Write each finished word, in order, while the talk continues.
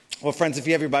Well, friends, if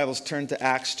you have your Bibles, turn to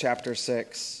Acts chapter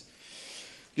 6.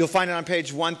 You'll find it on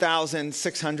page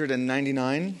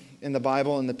 1699 in the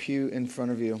Bible in the pew in front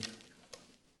of you.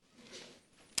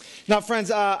 Now,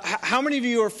 friends, how many of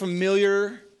you are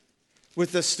familiar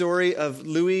with the story of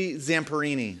Louis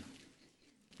Zamperini?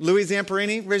 Louis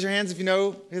Zamperini, raise your hands if you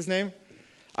know his name.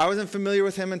 I wasn't familiar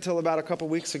with him until about a couple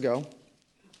weeks ago.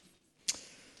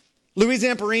 Louis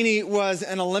Zamperini was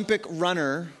an Olympic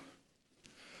runner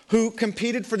who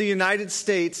competed for the United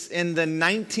States in the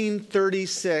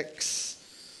 1936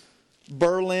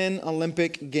 Berlin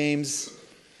Olympic Games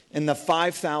in the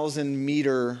 5,000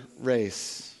 meter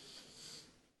race.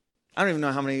 I don't even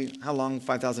know how long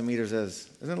 5,000 meters is.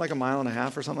 Isn't it like a mile and a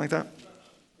half or something like that?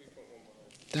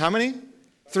 How many?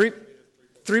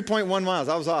 3.1 miles.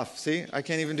 I was off. See, I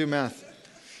can't even do math.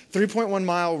 3.1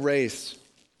 mile race.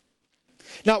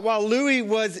 Now, while Louis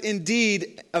was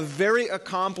indeed a very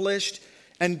accomplished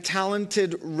and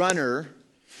talented runner.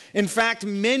 In fact,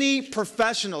 many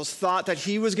professionals thought that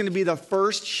he was going to be the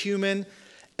first human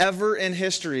ever in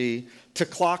history to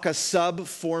clock a sub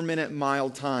 4-minute mile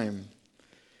time.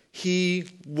 He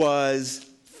was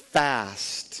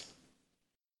fast.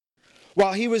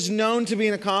 While he was known to be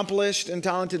an accomplished and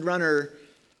talented runner,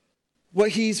 what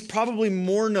he's probably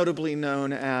more notably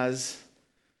known as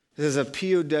is a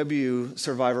POW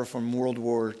survivor from World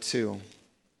War II.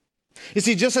 You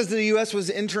see, just as the U.S. was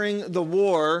entering the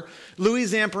war, Louis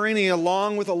Zamperini,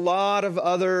 along with a lot of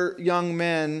other young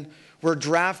men, were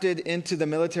drafted into the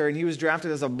military, and he was drafted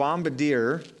as a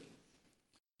bombardier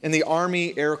in the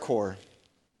Army Air Corps.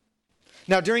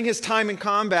 Now, during his time in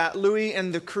combat, Louis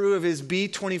and the crew of his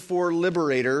B-24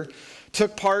 Liberator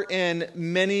took part in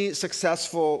many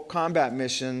successful combat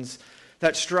missions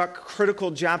that struck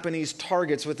critical Japanese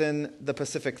targets within the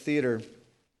Pacific Theater.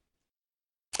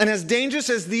 And as dangerous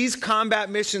as these combat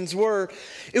missions were,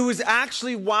 it was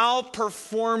actually while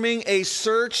performing a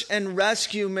search and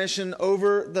rescue mission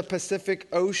over the Pacific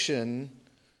Ocean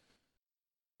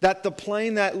that the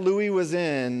plane that Louis was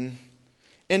in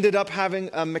ended up having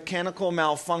a mechanical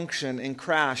malfunction and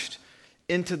crashed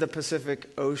into the Pacific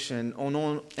Ocean.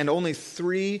 And only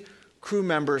 3 crew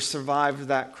members survived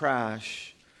that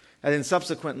crash. And then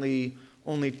subsequently,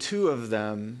 only 2 of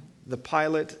them, the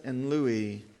pilot and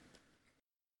Louis,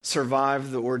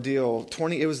 survived the ordeal. It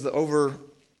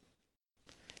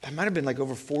might have been like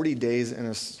over 40 days in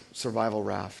a survival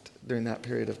raft during that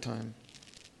period of time.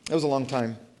 It was a long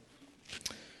time.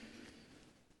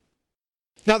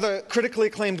 Now, the critically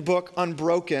acclaimed book,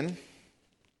 Unbroken,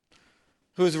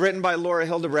 who was written by Laura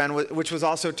Hildebrand, which was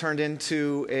also turned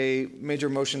into a major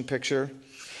motion picture,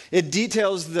 it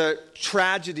details the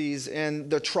tragedies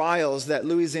and the trials that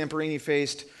Louis Zamperini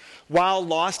faced while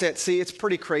lost at sea. It's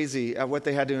pretty crazy what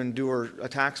they had to endure.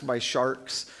 Attacks by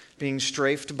sharks, being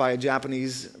strafed by a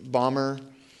Japanese bomber.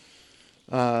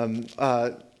 What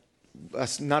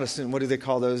do they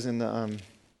call those in the...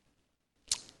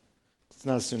 it's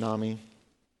not a tsunami.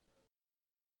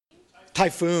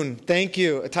 Typhoon. Thank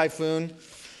you. A typhoon.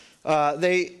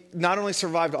 They not only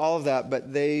survived all of that,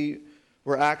 but they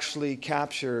were actually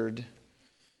captured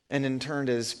and interned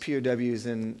as POWs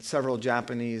in several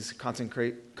Japanese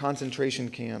concentration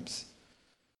camps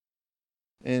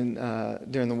during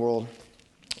the World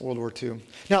War II.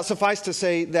 Now, suffice to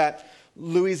say that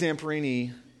Louis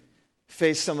Zamperini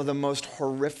faced some of the most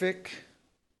horrific,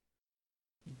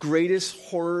 greatest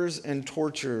horrors and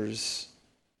tortures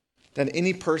that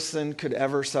any person could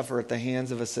ever suffer at the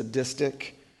hands of a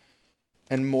sadistic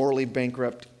and morally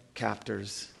bankrupt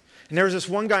captors. And there was this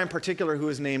one guy in particular who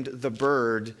was named the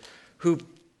Bird, who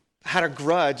had a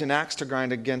grudge, an axe to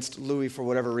grind against Louis for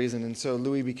whatever reason. And so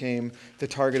Louis became the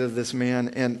target of this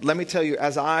man. And let me tell you,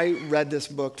 as I read this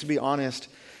book, to be honest,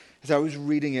 as I was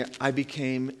reading it, I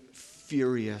became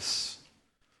furious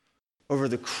over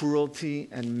the cruelty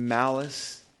and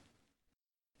malice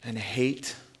and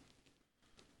hate,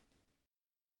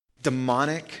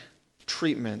 demonic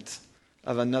treatment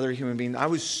of another human being. I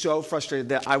was so frustrated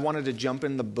that I wanted to jump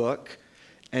in the book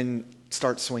and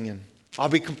start swinging.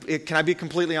 Can I be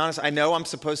completely honest? I know I'm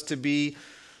supposed to be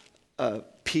a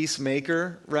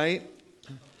peacemaker, right?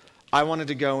 I wanted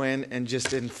to go in and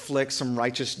just inflict some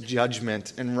righteous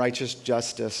judgment and righteous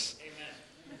justice.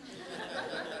 Amen.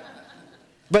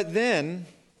 But then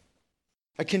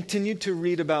I continued to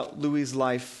read about Louis'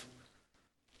 life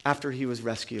after he was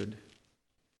rescued,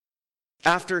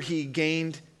 after he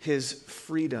gained his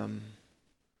freedom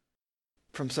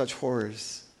from such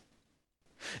horrors.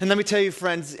 And let me tell you,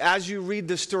 friends, as you read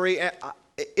the story,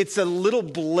 it's a little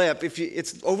blip.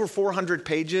 It's over 400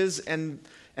 pages, and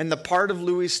the part of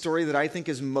Louis' story that I think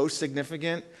is most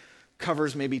significant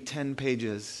covers maybe 10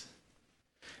 pages.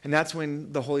 And that's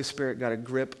when the Holy Spirit got a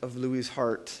grip of Louis's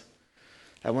heart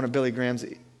at one of Billy Graham's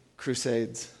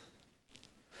crusades.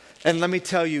 And let me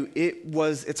tell you,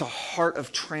 it's a heart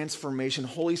of transformation,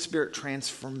 Holy Spirit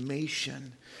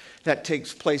transformation that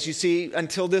takes place. You see,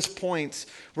 until this point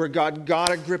where God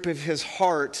got a grip of his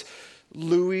heart,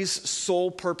 Louis's sole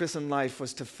purpose in life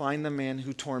was to find the man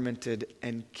who tormented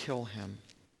and kill him.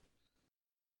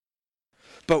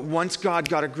 But once God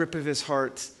got a grip of his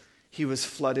heart, he was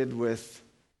flooded with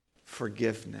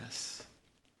forgiveness.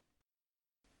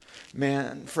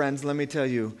 Man, friends, let me tell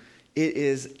you, it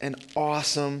is an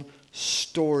awesome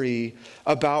story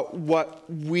about what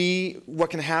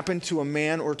can happen to a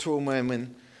man or to a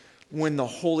woman when the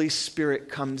Holy Spirit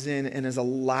comes in and is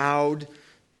allowed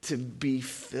to be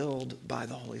filled by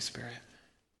the Holy Spirit.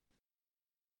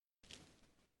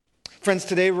 Friends,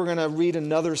 today we're going to read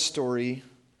another story.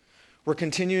 We're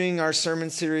continuing our sermon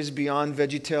series Beyond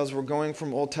VeggieTales. We're going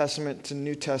from Old Testament to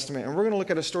New Testament, and we're going to look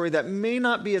at a story that may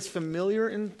not be as familiar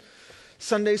in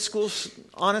Sunday school.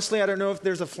 Honestly, I don't know if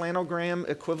there's a flannelgram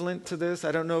equivalent to this.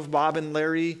 I don't know if Bob and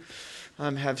Larry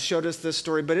have showed us this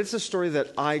story, but it's a story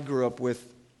that I grew up with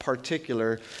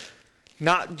particular,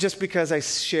 not just because I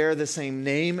share the same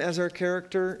name as our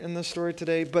character in the story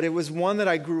today, but it was one that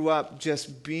I grew up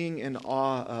just being in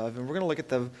awe of. And we're going to look at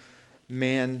the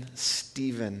man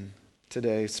Stephen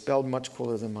today, spelled much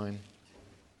cooler than mine.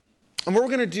 And what we're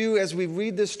going to do as we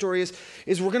read this story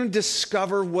is we're going to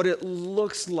discover what it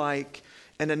looks like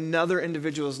in another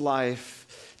individual's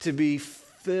life to be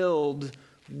filled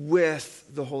with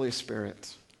the Holy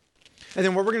Spirit. And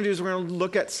then what we're going to do is we're going to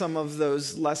look at some of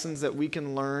those lessons that we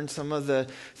can learn, some of the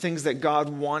things that God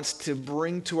wants to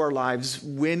bring to our lives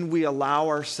when we allow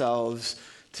ourselves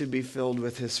to be filled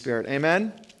with his Spirit.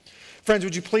 Amen? Friends,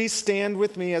 would you please stand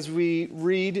with me as we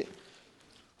read?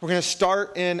 We're going to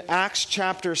start in Acts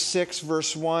chapter 6,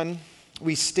 verse 1.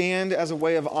 We stand as a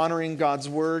way of honoring God's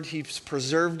word. He's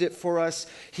preserved it for us.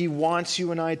 He wants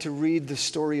you and I to read the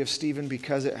story of Stephen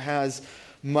because it has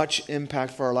much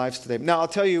impact for our lives today. Now, I'll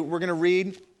tell you, we're going to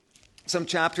read some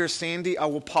chapters. Sandy, I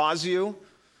will pause you,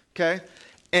 okay?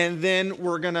 And then I'm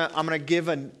going to give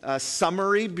a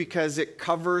summary because it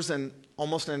covers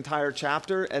almost an entire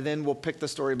chapter, and then we'll pick the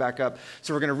story back up.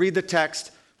 So we're going to read the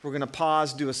text, we're going to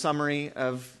pause, do a summary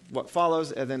of what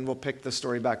follows, and then we'll pick the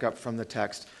story back up from the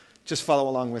text. Just follow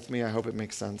along with me. I hope it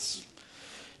makes sense.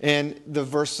 And the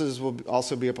verses will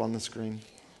also be up on the screen.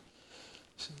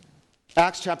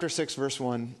 Acts chapter 6, verse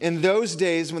 1. In those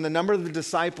days, when the number of the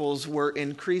disciples were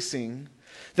increasing,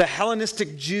 the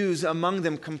Hellenistic Jews among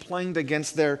them complained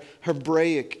against their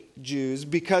Hebraic Jews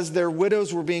because their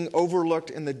widows were being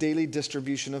overlooked in the daily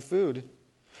distribution of food.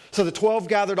 So the 12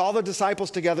 gathered all the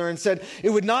disciples together and said, "It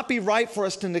would not be right for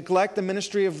us to neglect the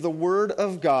ministry of the word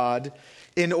of God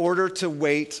in order to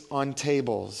wait on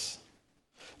tables.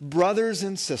 Brothers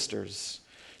and sisters,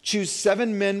 choose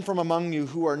 7 men from among you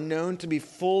who are known to be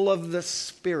full of the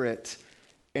Spirit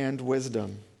and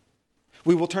wisdom.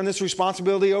 We will turn this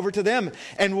responsibility over to them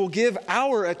and will give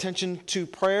our attention to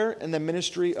prayer and the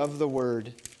ministry of the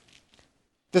word."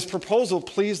 This proposal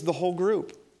pleased the whole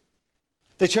group.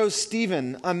 They chose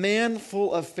Stephen, a man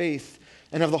full of faith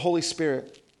and of the Holy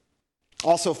Spirit.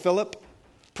 Also Philip,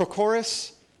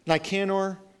 Prochorus,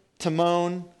 Nicanor,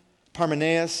 Timon,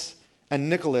 Parmenas, and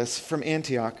Nicholas from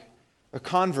Antioch, a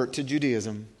convert to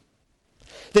Judaism.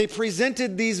 They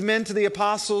presented these men to the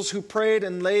apostles who prayed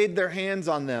and laid their hands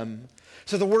on them.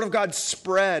 So the word of God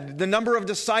spread. The number of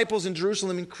disciples in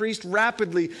Jerusalem increased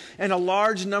rapidly, and a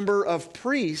large number of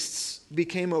priests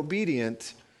became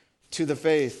obedient to the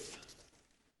faith.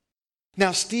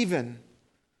 Now Stephen,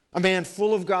 a man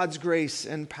full of God's grace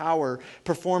and power,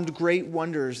 performed great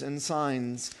wonders and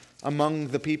signs among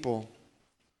the people.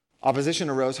 Opposition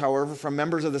arose, however, from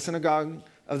members of the synagogue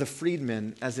of the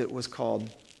freedmen, as it was called,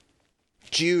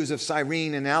 Jews of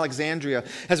Cyrene and Alexandria,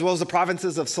 as well as the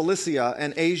provinces of Cilicia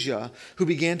and Asia, who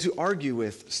began to argue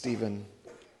with Stephen.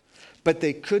 But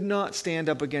they could not stand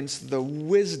up against the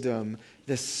wisdom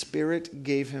the Spirit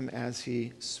gave him as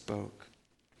he spoke.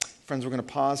 Friends, we're going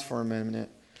to pause for a minute.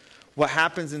 What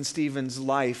happens in Stephen's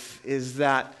life is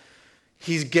that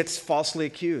he gets falsely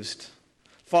accused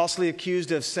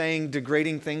of saying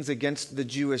degrading things against the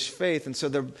Jewish faith. And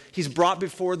so he's brought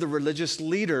before the religious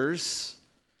leaders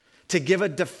to give a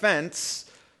defense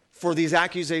for these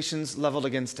accusations leveled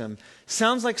against him.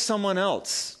 Sounds like someone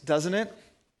else, doesn't it?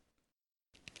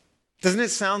 Doesn't it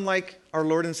sound like our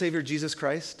Lord and Savior Jesus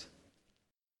Christ?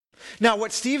 Now,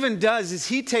 what Stephen does is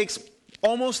he takes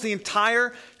almost the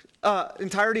entirety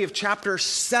of chapter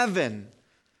 7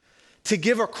 to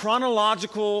give a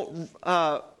chronological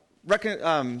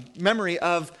memory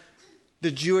of the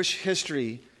Jewish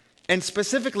history and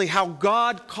specifically how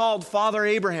God called Father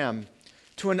Abraham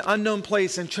to an unknown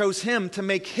place and chose him to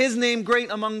make his name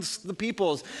great amongst the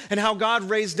peoples, and how God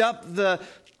raised up the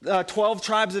 12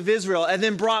 tribes of Israel and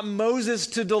then brought Moses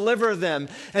to deliver them.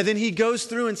 And then he goes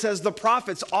through and says, the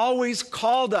prophets always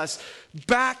called us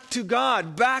back to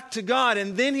God, back to God.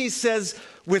 And then he says,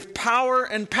 with power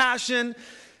and passion,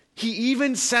 he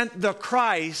even sent the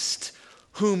Christ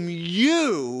whom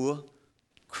you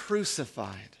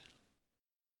crucified.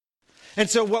 And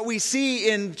so what we see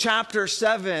in chapter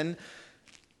 7,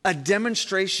 a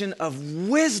demonstration of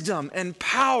wisdom and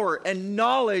power and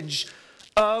knowledge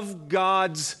of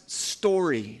God's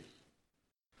story,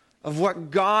 of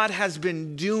what God has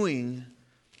been doing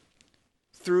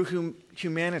through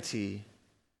humanity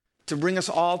to bring us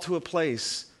all to a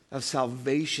place of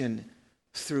salvation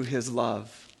through his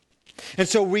love. And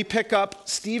so we pick up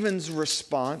Stephen's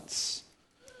response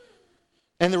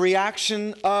and the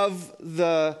reaction of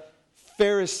the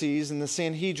Pharisees and the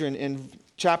Sanhedrin in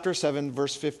chapter 7,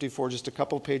 verse 54, just a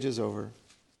couple pages over.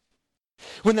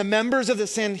 When the members of the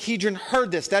Sanhedrin heard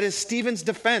this, that is Stephen's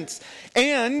defense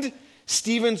and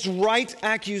Stephen's right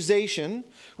accusation,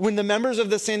 when the members of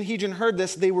the Sanhedrin heard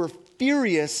this, they were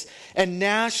furious and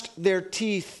gnashed their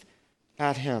teeth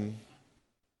at him.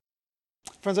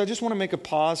 Friends, I just want to make a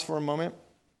pause for a moment.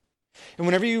 And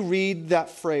whenever you read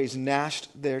that phrase, gnashed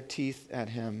their teeth at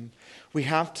him, we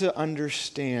have to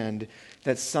understand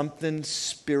that something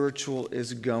spiritual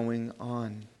is going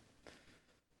on.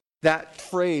 That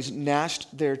phrase,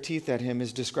 gnashed their teeth at him,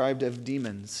 is described of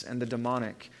demons and the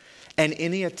demonic, and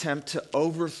any attempt to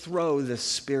overthrow the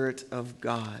Spirit of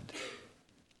God.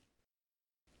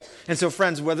 And so,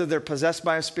 friends, whether they're possessed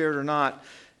by a spirit or not,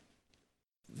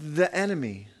 the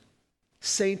enemy,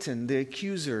 Satan, the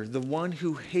accuser, the one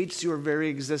who hates your very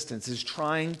existence, is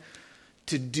trying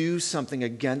to do something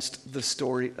against the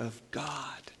story of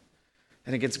God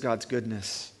and against God's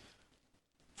goodness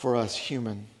for us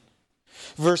human.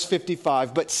 Verse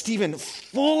 55, but Stephen,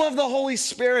 full of the Holy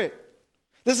Spirit.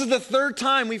 This is the third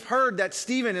time we've heard that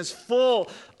Stephen is full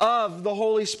of the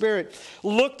Holy Spirit.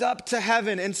 Looked up to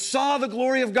heaven and saw the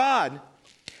glory of God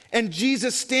and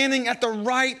Jesus standing at the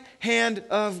right hand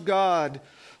of God.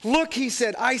 Look, he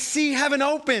said, I see heaven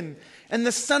open and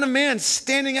the Son of Man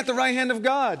standing at the right hand of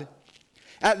God.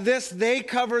 At this, they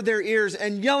covered their ears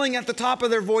and yelling at the top of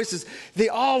their voices, they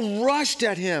all rushed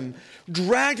at him,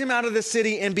 dragged him out of the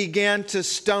city and began to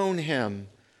stone him.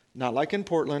 Not like in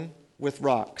Portland, with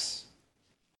rocks.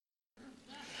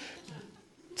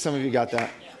 Some of you got that.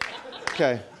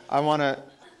 Okay,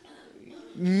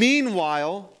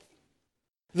 Meanwhile,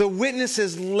 the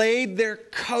witnesses laid their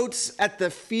coats at the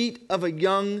feet of a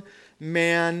young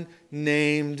man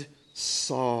named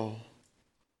Saul.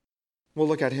 We'll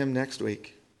look at him next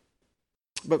week.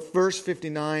 But verse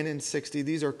 59 and 60,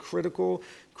 these are crucial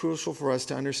for us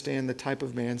to understand the type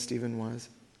of man Stephen was.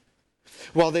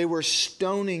 While they were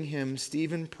stoning him,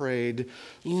 Stephen prayed,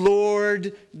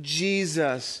 Lord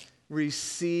Jesus,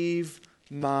 receive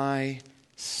my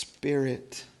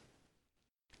spirit.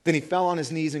 Then he fell on his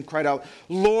knees and cried out,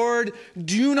 Lord,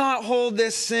 do not hold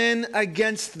this sin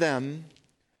against them.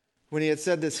 When he had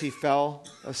said this, he fell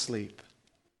asleep.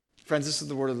 Friends, this is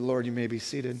the word of the Lord. You may be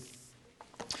seated.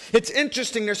 It's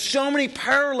interesting. There's so many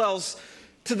parallels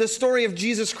to the story of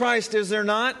Jesus Christ, is there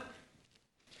not?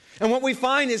 And what we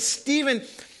find is Stephen,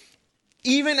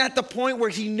 even at the point where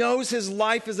he knows his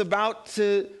life is about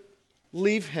to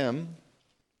leave him,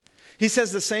 he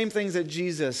says the same things that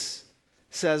Jesus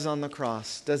says on the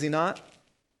cross, does he not?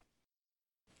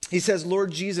 He says,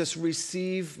 Lord Jesus,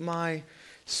 receive my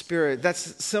spirit.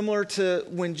 That's similar to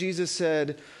when Jesus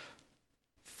said,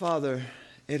 Father,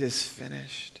 it is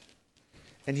finished.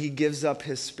 And he gives up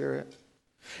his spirit.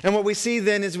 And what we see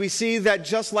then is we see that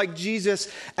just like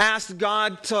Jesus asked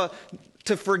God to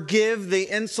forgive the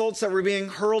insults that were being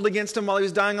hurled against him while he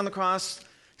was dying on the cross,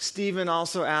 Stephen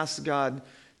also asked God,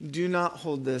 do not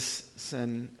hold this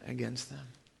sin against them.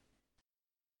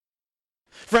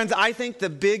 Friends, I think the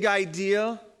big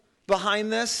idea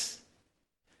behind this,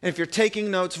 and if you're taking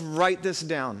notes, write this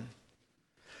down.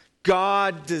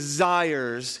 God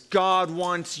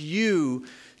wants you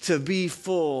to be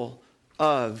full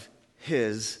of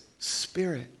his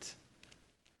Spirit.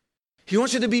 He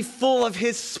wants you to be full of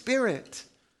his Spirit.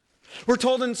 We're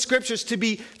told in scriptures to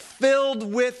be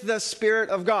filled with the Spirit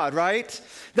of God, right?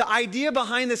 The idea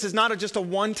behind this is not just a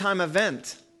one-time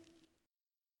event,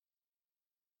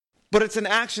 but it's an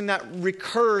action that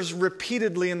recurs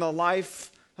repeatedly in the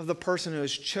life of the person who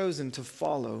has chosen to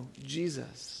follow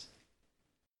Jesus.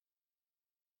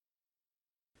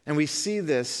 And we see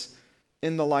this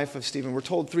in the life of Stephen. We're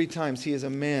told 3 times he is a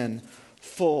man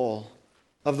full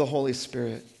of the Holy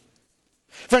Spirit.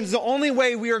 Friends, the only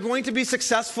way we are going to be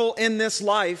successful in this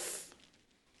life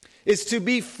is to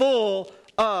be full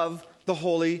of the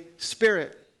Holy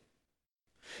Spirit.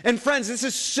 And friends, this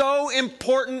is so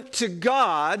important to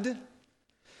God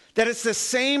that it's the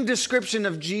same description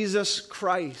of Jesus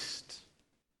Christ.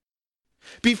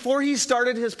 Before he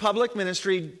started his public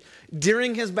ministry,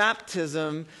 during his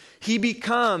baptism, he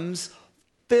becomes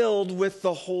filled with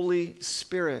the Holy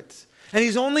Spirit. And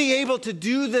he's only able to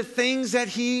do the things that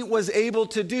he was able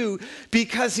to do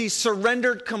because he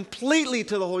surrendered completely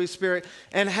to the Holy Spirit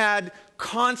and had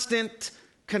constant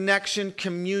connection,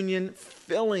 communion,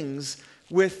 fillings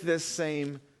with this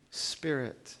same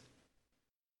Spirit.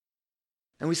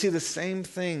 And we see the same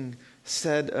thing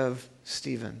said of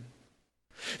Stephen.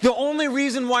 The only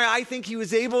reason why I think he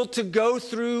was able to go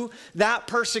through that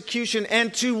persecution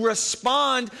and to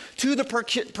respond to the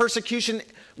persecution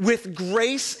with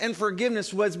grace and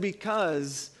forgiveness was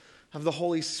because of the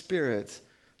Holy Spirit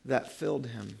that filled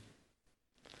him.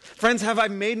 Friends, have I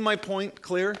made my point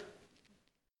clear?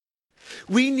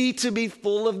 We need to be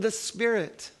full of the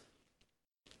Spirit.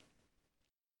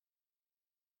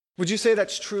 Would you say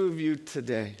that's true of you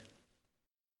today?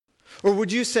 Or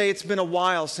would you say it's been a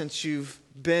while since you've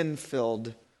been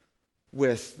filled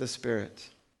with the Spirit?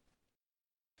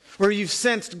 Where you've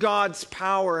sensed God's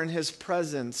power and his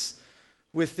presence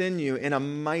within you in a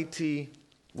mighty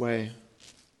way.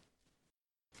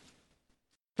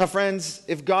 Now, friends,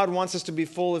 if God wants us to be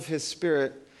full of his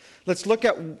Spirit, let's look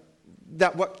at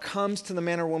what comes to the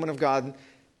man or woman of God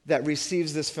that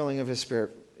receives this filling of his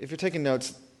Spirit. If you're taking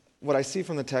notes, what I see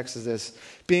from the text is this: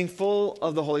 being full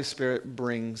of the Holy Spirit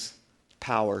brings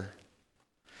power.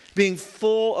 Being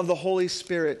full of the Holy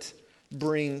Spirit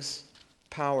brings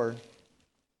power.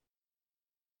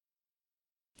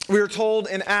 We are told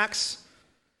in Acts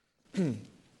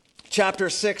chapter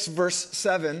 6, verse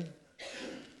 7,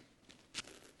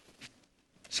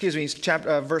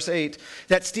 verse 8,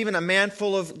 that Stephen, a man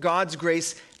full of God's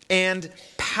grace and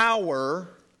power,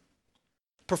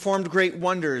 performed great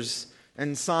wonders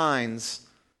and signs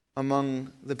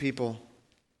among the people.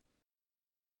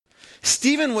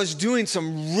 Stephen was doing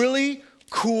some really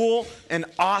cool and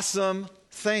awesome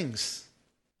things.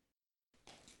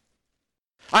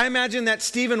 I imagine that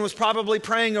Stephen was probably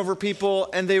praying over people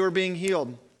and they were being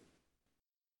healed.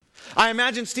 I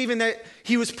imagine Stephen that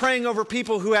he was praying over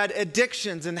people who had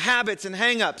addictions and habits and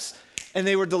hang-ups and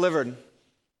they were delivered.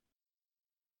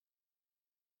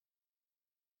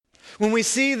 When we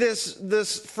see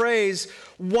this phrase,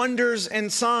 wonders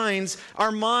and signs,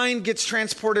 our mind gets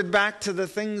transported back to the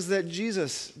things that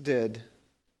Jesus did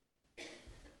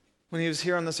when he was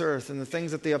here on this earth and the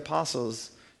things that the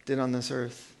apostles did on this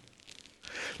earth.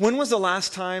 When was the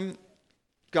last time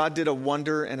God did a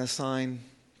wonder and a sign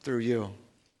through you?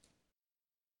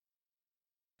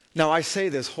 Now, I say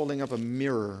this holding up a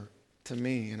mirror to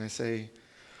me, and I say,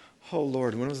 oh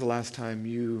Lord, when was the last time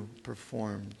you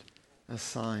performed a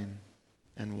sign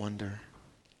and wonder?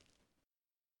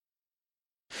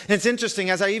 And it's interesting,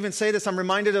 as I even say this, I'm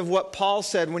reminded of what Paul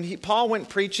said. When Paul went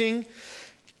preaching,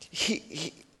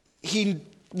 he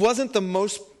wasn't the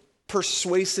most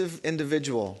persuasive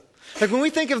individual. Like when we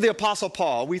think of the Apostle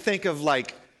Paul, we think of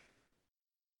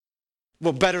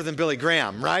better than Billy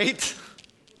Graham, right?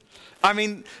 I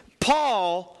mean,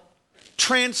 Paul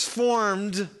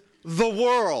transformed the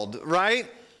world, right?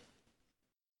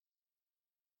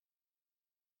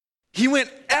 He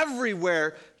went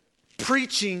everywhere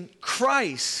preaching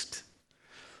Christ.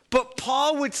 But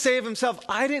Paul would say of himself,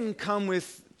 I didn't come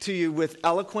to you with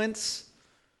eloquence.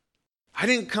 I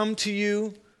didn't come to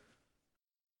you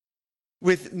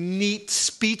with neat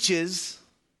speeches.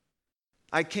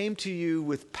 I came to you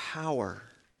with power.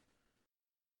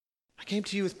 I came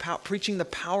to you with preaching the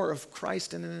power of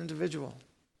Christ in an individual.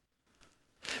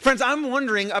 Friends, I'm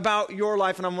wondering about your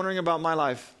life and I'm wondering about my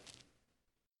life.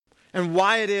 And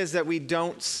why it is that we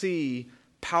don't see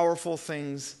powerful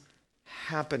things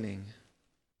happening.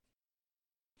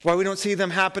 Why we don't see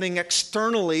them happening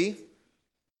externally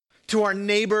to our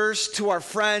neighbors, to our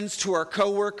friends, to our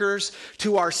coworkers,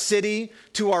 to our city,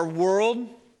 to our world.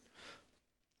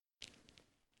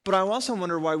 But I also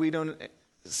wonder why we don't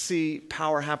see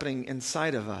power happening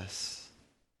inside of us.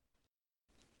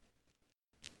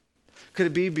 Could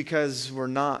it be because we're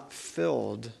not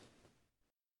filled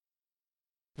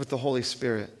with the Holy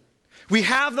Spirit? We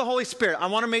have the Holy Spirit. I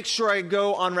want to make sure I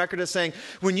go on record as saying,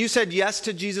 when you said yes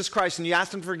to Jesus Christ and you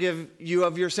asked him to forgive you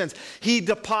of your sins, he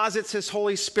deposits his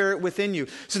Holy Spirit within you.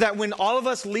 So that when all of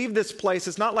us leave this place,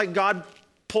 it's not like God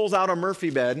pulls out a Murphy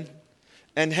bed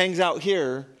and hangs out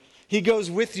here. He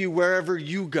goes with you wherever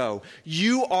you go.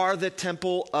 You are the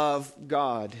temple of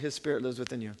God. His Spirit lives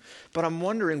within you. But I'm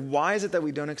wondering, why is it that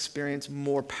we don't experience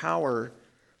more power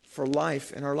for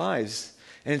life in our lives?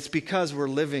 And it's because we're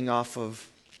living off of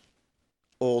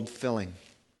old filling.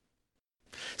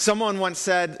 Someone once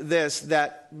said this,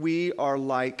 that we are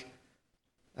like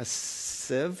a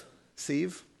sieve,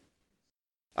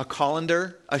 a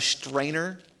colander, a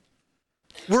strainer.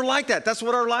 We're like that. That's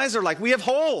what our lives are like. We have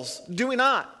holes, do we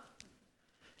not?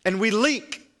 And we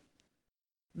leak.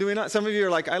 Do we not? Some of you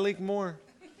are like, I leak more.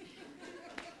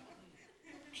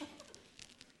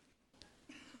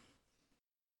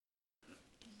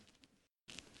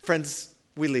 Friends,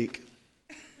 we leak.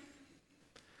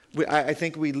 I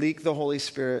think we leak the Holy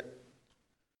Spirit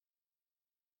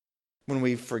when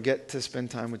we forget to spend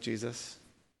time with Jesus,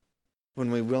 when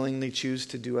we willingly choose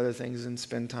to do other things and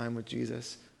spend time with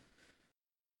Jesus.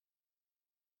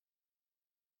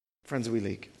 Friends, we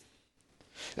leak.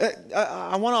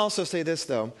 I want to also say this,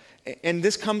 though, and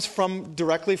this comes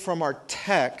directly from our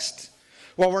text.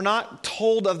 While we're not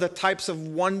told of the types of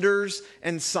wonders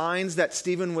and signs that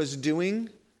Stephen was doing,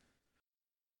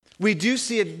 we do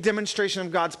see a demonstration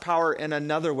of God's power in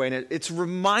another way. And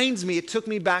it took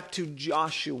me back to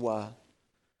Joshua.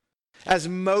 As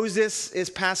Moses is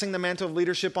passing the mantle of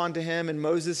leadership onto him and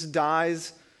Moses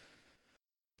dies,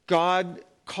 God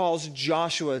calls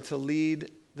Joshua to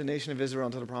lead the nation of Israel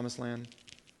into the promised land.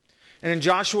 And in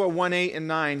Joshua 1:8 and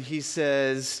 9, he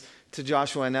says to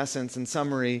Joshua, in essence, in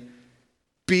summary,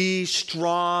 be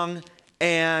strong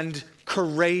and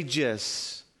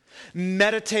courageous.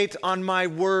 Meditate on my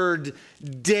word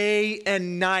day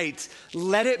and night.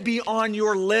 Let it be on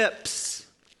your lips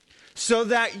so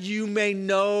that you may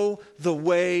know the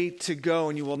way to go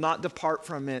and you will not depart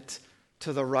from it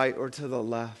to the right or to the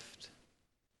left.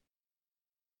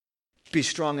 Be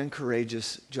strong and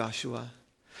courageous, Joshua.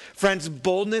 Friends,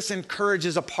 boldness and courage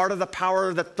is a part of the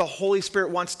power that the Holy Spirit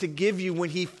wants to give you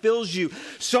when he fills you.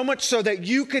 So much so that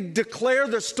you could declare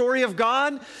the story of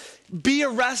God, be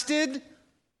arrested,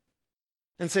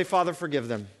 and say, Father, forgive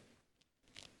them.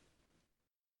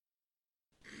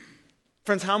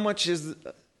 Friends, how much is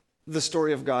the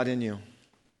story of God in you?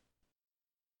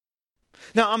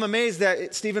 Now, I'm amazed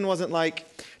that Stephen wasn't like,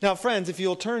 now, friends, if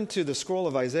you'll turn to the scroll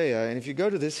of Isaiah, and if you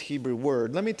go to this Hebrew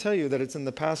word, let me tell you that it's in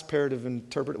the past imperative,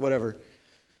 interpret, whatever.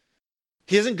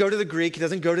 He doesn't go to the Greek, he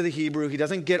doesn't go to the Hebrew, he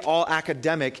doesn't get all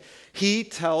academic. He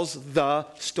tells the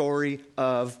story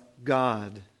of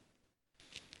God.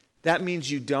 That means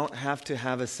you don't have to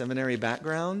have a seminary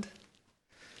background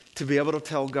to be able to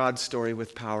tell God's story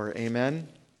with power. Amen?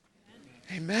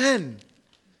 Amen.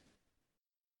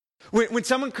 When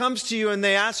someone comes to you and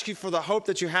they ask you for the hope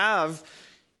that you have,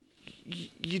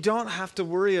 you don't have to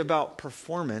worry about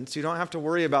performance. You don't have to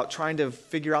worry about trying to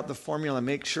figure out the formula and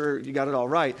make sure you got it all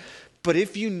right. But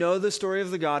if you know the story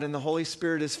of the God and the Holy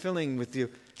Spirit is filling with you,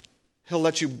 he'll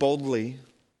let you boldly,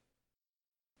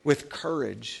 with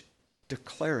courage,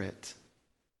 declare it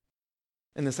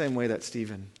in the same way that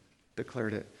Stephen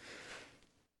declared it.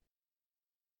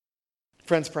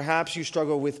 Friends, perhaps you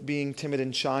struggle with being timid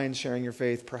and shy and sharing your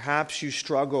faith. Perhaps you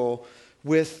struggle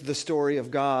with the story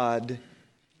of God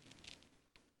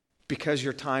because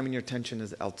your time and your attention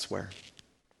is elsewhere.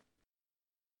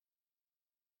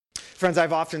 Friends,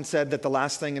 I've often said that the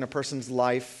last thing in a person's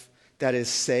life that is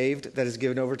saved, that is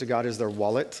given over to God, is their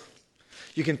wallet.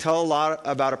 You can tell a lot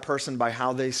about a person by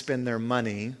how they spend their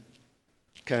money,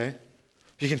 okay?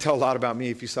 You can tell a lot about me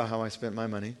if you saw how I spent my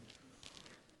money.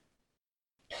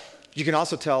 You can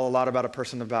also tell a lot about a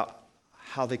person about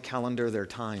how they calendar their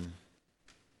time.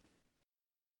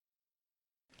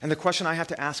 And the question I have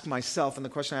to ask myself and the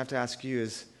question I have to ask you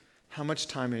is, how much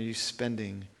time are you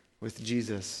spending with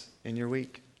Jesus in your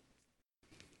week?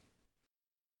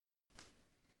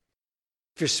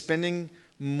 If you're spending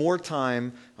more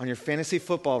time on your fantasy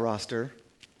football roster,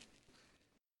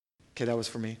 okay, that was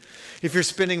for me. If you're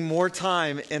spending more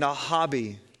time in a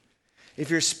hobby, if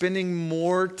you're spending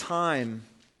more time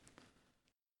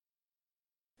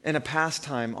in a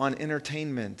pastime, on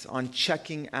entertainment, on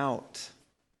checking out,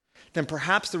 then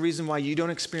perhaps the reason why you don't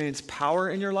experience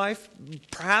power in your life,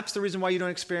 perhaps the reason why you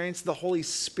don't experience the Holy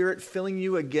Spirit filling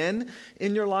you again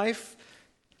in your life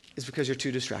is because you're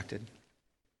too distracted.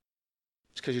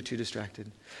 It's because you're too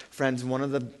distracted. Friends, one of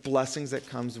the blessings that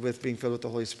comes with being filled with the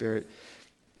Holy Spirit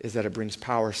is that it brings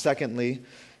power. Secondly,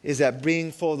 is that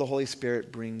being full of the Holy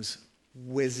Spirit brings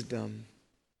wisdom.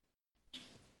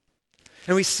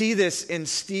 And we see this in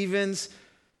Stephen's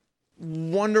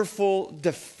wonderful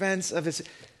defense of his.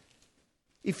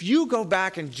 If you go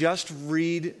back and just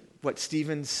read what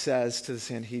Stephen says to the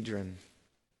Sanhedrin,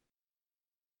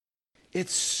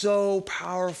 It's so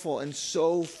powerful and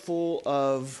so full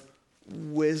of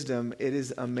wisdom. It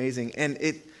is amazing. And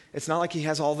it's not like he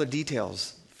has all the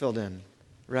details filled in,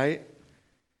 right?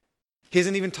 He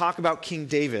doesn't even talk about King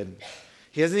David.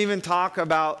 He doesn't even talk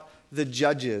about the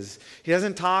judges. He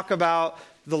doesn't talk about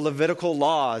the Levitical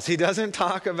laws. He doesn't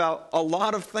talk about a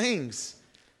lot of things.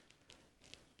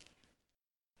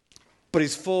 But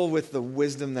he's full with the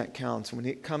wisdom that counts. When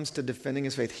it comes to defending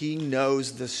his faith, he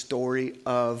knows the story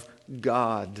of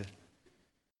God.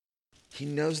 He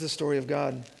knows the story of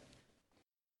God.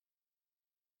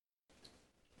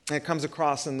 And it comes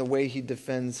across in the way he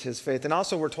defends his faith. And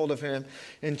also we're told of him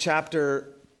in chapter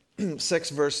 6,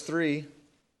 verse 3.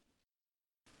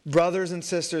 Brothers and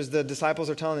sisters, the disciples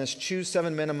are telling us, choose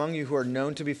 7 men among you who are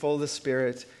known to be full of the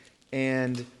Spirit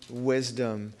and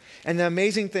wisdom. And the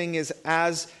amazing thing is,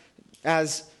 as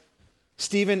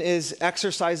Stephen is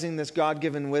exercising this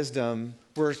God-given wisdom,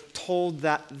 we're told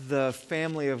that the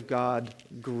family of God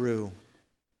grew.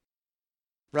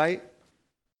 Right?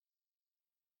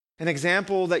 An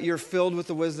example that you're filled with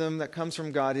the wisdom that comes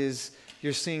from God is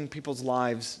you're seeing people's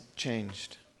lives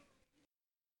changed.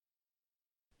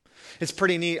 It's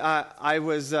pretty neat. I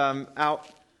was out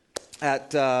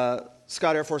at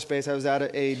Scott Air Force Base. I was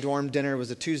at a dorm dinner. It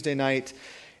was a Tuesday night.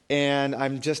 And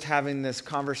I'm just having this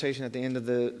conversation at the end of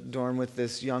the dorm with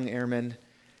this young airman.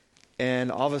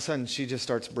 And all of a sudden, she just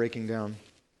starts breaking down.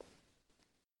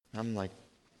 I'm like,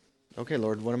 okay,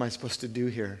 Lord, what am I supposed to do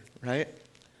here, right?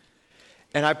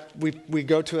 And we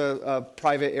go to a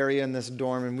private area in this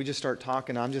dorm, and we just start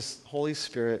talking. I'm just, Holy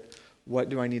Spirit, what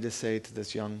do I need to say to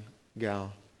this young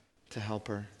gal to help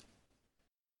her?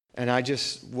 And I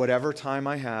just, whatever time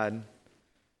I had,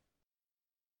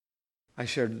 I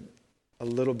shared a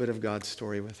little bit of God's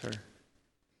story with her.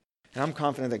 And I'm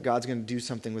confident that God's going to do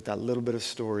something with that little bit of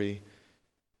story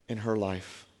in her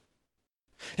life.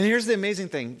 And here's the amazing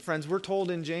thing, friends. We're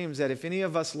told in James that if any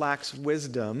of us lacks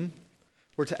wisdom,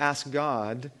 we're to ask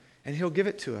God, and he'll give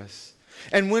it to us.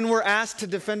 And when we're asked to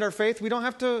defend our faith, we don't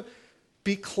have to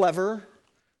be clever.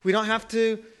 We don't have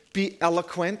to be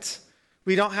eloquent.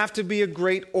 We don't have to be a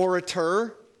great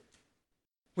orator.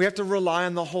 We have to rely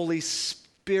on the Holy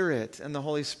Spirit, and the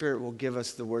Holy Spirit will give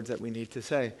us the words that we need to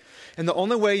say. And the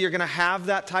only way you're going to have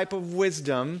that type of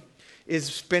wisdom is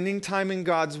spending time in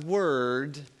God's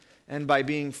Word and by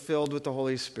being filled with the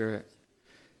Holy Spirit.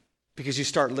 Because you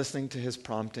start listening to his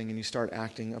prompting and you start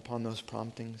acting upon those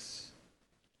promptings.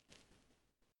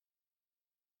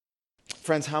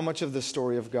 Friends, how much of the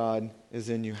story of God is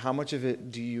in you? How much of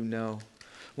it do you know?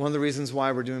 One of the reasons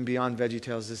why we're doing Beyond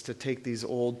VeggieTales is to take these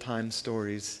old-time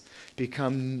stories,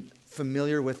 become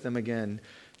familiar with them again,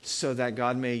 so that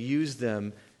God may use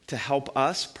them to help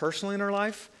us personally in our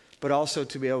life, but also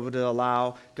to be able to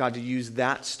allow God to use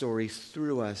that story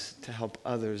through us to help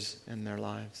others in their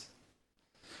lives.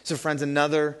 So friends,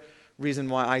 another reason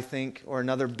why I think, or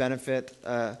another benefit,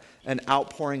 an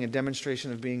outpouring, a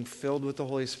demonstration of being filled with the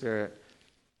Holy Spirit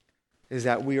is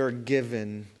that we are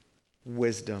given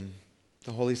wisdom.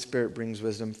 The Holy Spirit brings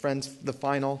wisdom. Friends, the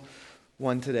final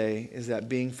one today is that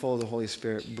being full of the Holy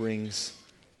Spirit brings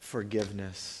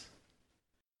forgiveness.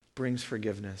 Brings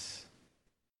forgiveness.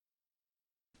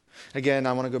 Again,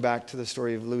 I want to go back to the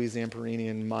story of Louis Zamperini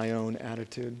and my own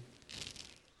attitude.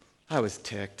 I was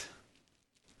ticked.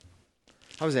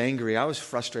 I was angry. I was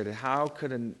frustrated. How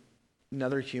could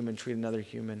another human treat another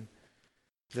human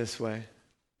this way?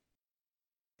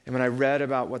 And when I read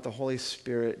about what the Holy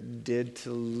Spirit did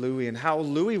to Louis and how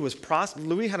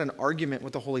Louis had an argument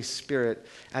with the Holy Spirit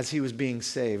as he was being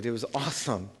saved. It was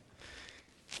awesome.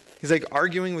 He's like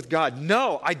arguing with God.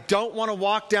 No, I don't want to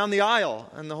walk down the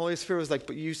aisle. And the Holy Spirit was like,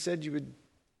 but you said you would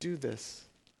do this.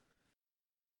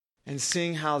 And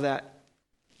seeing how that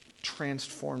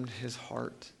transformed his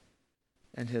heart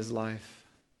and his life.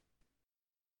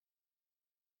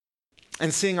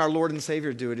 And seeing our Lord and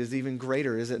Savior do it is even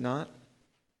greater, is it not?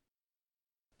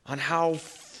 On how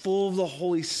full of the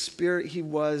Holy Spirit he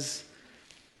was.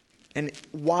 And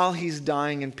while he's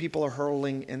dying and people are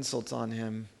hurling insults on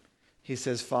him, he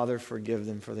says, Father, forgive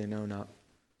them, for they know not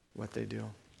what they do.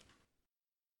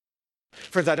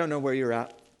 Friends, I don't know where you're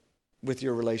at with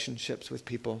your relationships with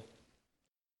people.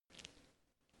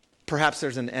 Perhaps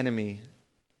there's an enemy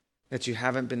that you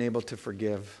haven't been able to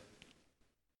forgive.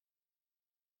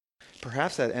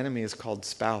 Perhaps that enemy is called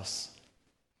spouse.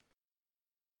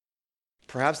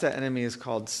 Perhaps that enemy is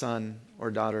called son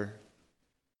or daughter.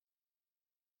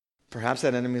 Perhaps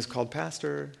that enemy is called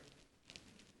pastor.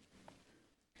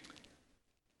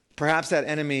 Perhaps that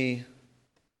enemy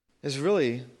is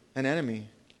really an enemy.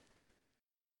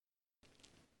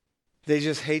 They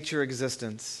just hate your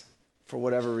existence for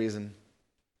whatever reason.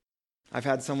 I've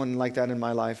had someone like that in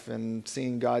my life, and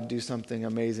seeing God do something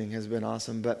amazing has been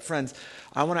awesome. But friends,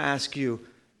 I want to ask you,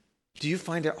 do you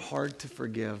find it hard to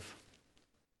forgive?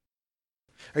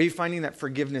 Are you finding that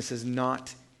forgiveness is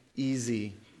not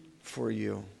easy for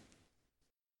you?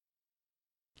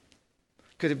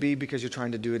 Could it be because you're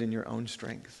trying to do it in your own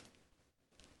strength?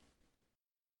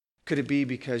 Could it be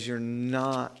because you're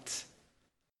not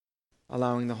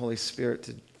allowing the Holy Spirit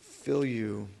to fill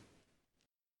you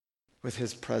with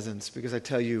his presence? Because I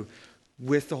tell you,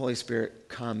 with the Holy Spirit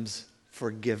comes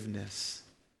forgiveness.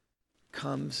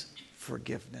 Comes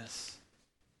forgiveness.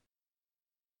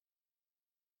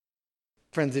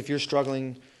 Friends, if you're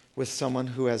struggling with someone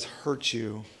who has hurt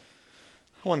you,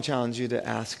 I want to challenge you to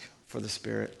ask for the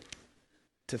Spirit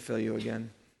to fill you again.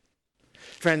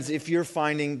 Friends, if you're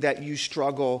finding that you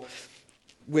struggle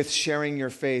with sharing your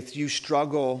faith, you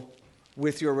struggle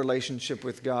with your relationship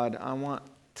with God, I want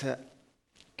to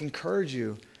encourage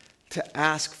you to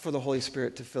ask for the Holy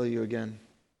Spirit to fill you again.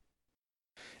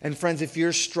 And friends, if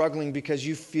you're struggling because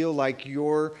you feel like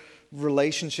your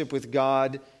relationship with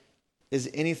God is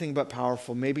anything but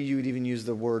powerful, maybe you would even use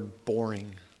the word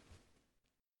boring.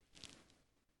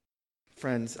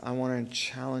 Friends, I want to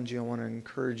challenge you, I want to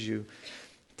encourage you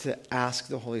to ask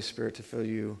the Holy Spirit to fill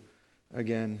you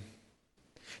again.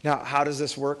 Now, how does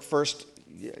this work? First,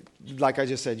 like I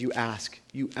just said, you ask.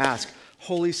 You ask,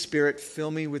 Holy Spirit,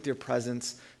 fill me with your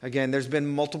presence. Again, there's been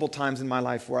multiple times in my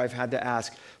life where I've had to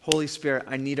ask, Holy Spirit,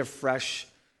 I need a fresh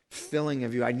filling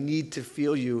of you. I need to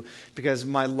feel you because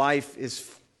my life is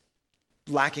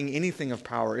lacking anything of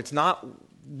power. It's not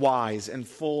wise and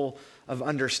full of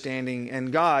understanding.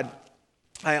 And God,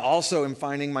 I also am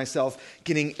finding myself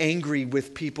getting angry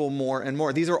with people more and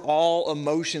more. These are all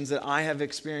emotions that I have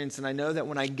experienced, and I know that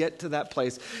when I get to that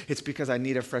place, it's because I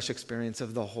need a fresh experience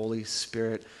of the Holy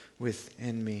Spirit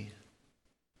within me.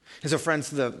 And so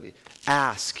friends,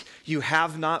 ask. You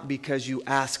have not because you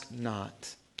ask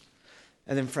not.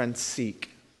 And then friends,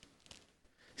 seek.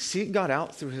 Seek God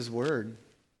out through his word.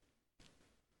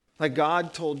 Like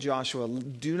God told Joshua,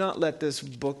 do not let this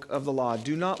book of the law,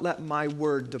 do not let my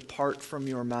word depart from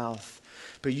your mouth,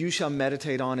 but you shall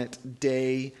meditate on it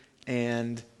day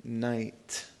and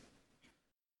night.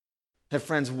 And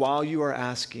friends, while you are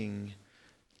asking,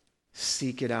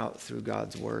 seek it out through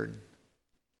God's word.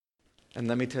 And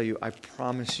let me tell you, I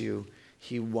promise you,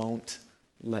 he won't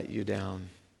let you down.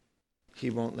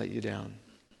 He won't let you down.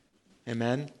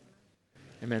 Amen?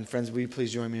 Amen. Friends, will you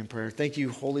please join me in prayer? Thank you,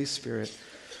 Holy Spirit,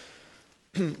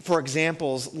 for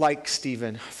examples like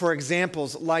Stephen, for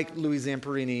examples like Louis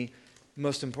Zamperini,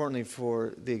 most importantly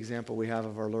for the example we have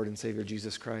of our Lord and Savior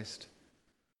Jesus Christ,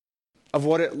 of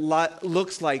what it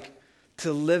looks like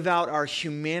to live out our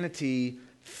humanity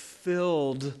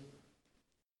filled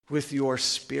with your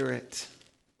Spirit.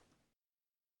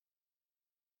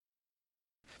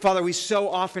 Father, we so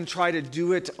often try to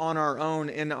do it on our own,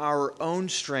 in our own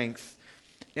strength,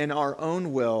 in our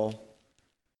own will,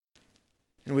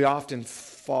 and we often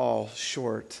fall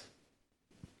short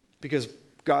because,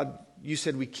 God, you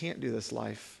said we can't do this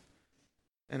life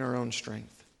in our own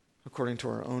strength, according to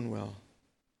our own will.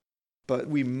 But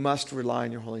we must rely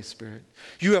on your Holy Spirit.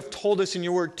 You have told us in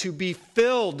your word to be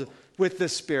filled with the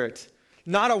Spirit.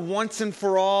 Not a once and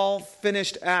for all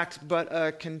finished act, but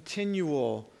a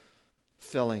continual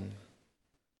filling.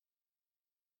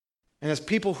 And as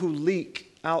people who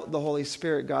leak out the Holy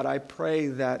Spirit, God, I pray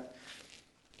that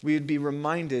we would be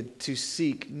reminded to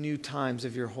seek new times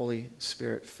of your Holy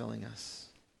Spirit filling us.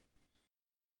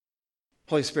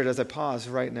 Holy Spirit, as I pause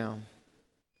right now,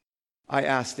 I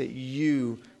ask that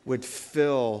you would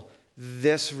fill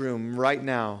this room right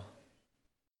now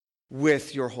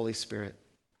with your Holy Spirit.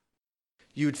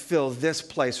 You would fill this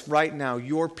place right now,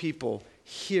 your people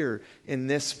here in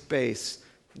this space,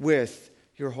 with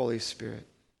your Holy Spirit.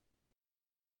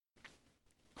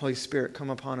 Holy Spirit, come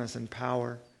upon us in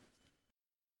power.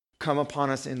 Come upon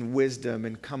us in wisdom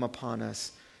and come upon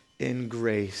us in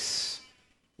grace.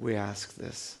 We ask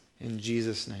this in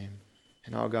Jesus' name.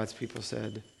 And all God's people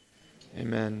said,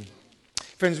 amen.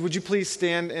 Friends, would you please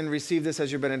stand and receive this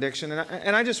as your benediction?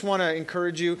 And I just want to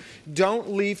encourage you,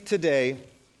 don't leave today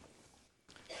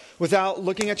without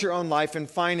looking at your own life and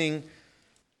finding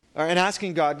and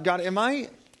asking God, am I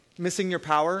missing your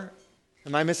power?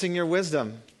 Am I missing your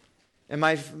wisdom? Am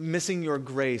I missing your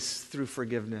grace through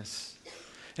forgiveness?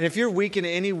 And if you're weak in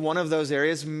any one of those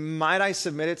areas, might I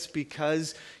submit it's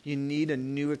because you need a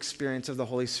new experience of the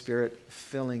Holy Spirit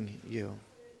filling you.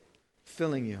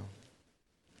 Filling you.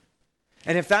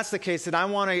 And if that's the case, then I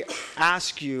want to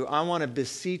ask you, I want to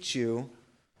beseech you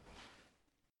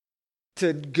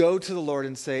to go to the Lord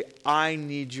and say, I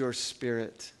need your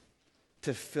Spirit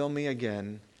to fill me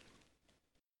again.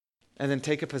 And then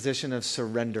take a position of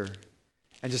surrender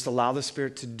and just allow the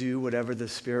Spirit to do whatever the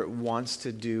Spirit wants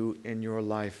to do in your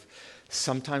life.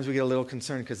 Sometimes we get a little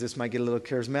concerned because this might get a little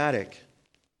charismatic,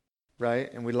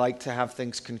 right? And we like to have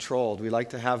things controlled. We like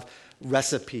to have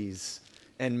recipes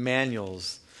and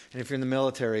manuals. And if you're in the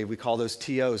military, we call those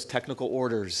TOs, technical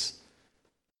orders.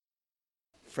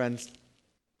 Friends,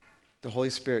 the Holy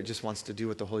Spirit just wants to do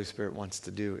what the Holy Spirit wants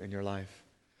to do in your life.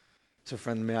 So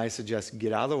friend, may I suggest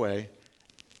get out of the way,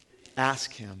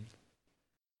 ask him,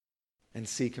 and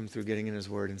seek him through getting in his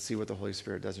word and see what the Holy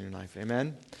Spirit does in your life.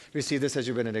 Amen? Receive this as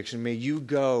your benediction. May you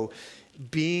go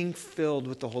being filled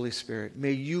with the Holy Spirit.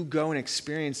 May you go and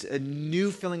experience a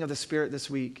new filling of the Spirit this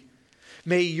week.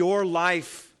 May your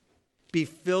life be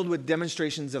filled with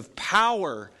demonstrations of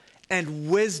power and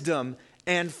wisdom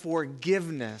and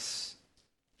forgiveness.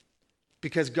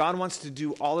 Because God wants to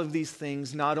do all of these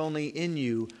things not only in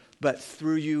you, but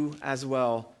through you as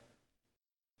well.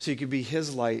 So you can be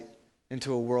his light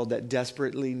into a world that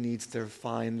desperately needs to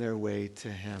find their way to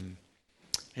him.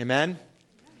 Amen?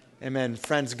 Amen.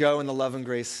 Friends, go in the love and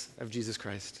grace of Jesus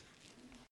Christ.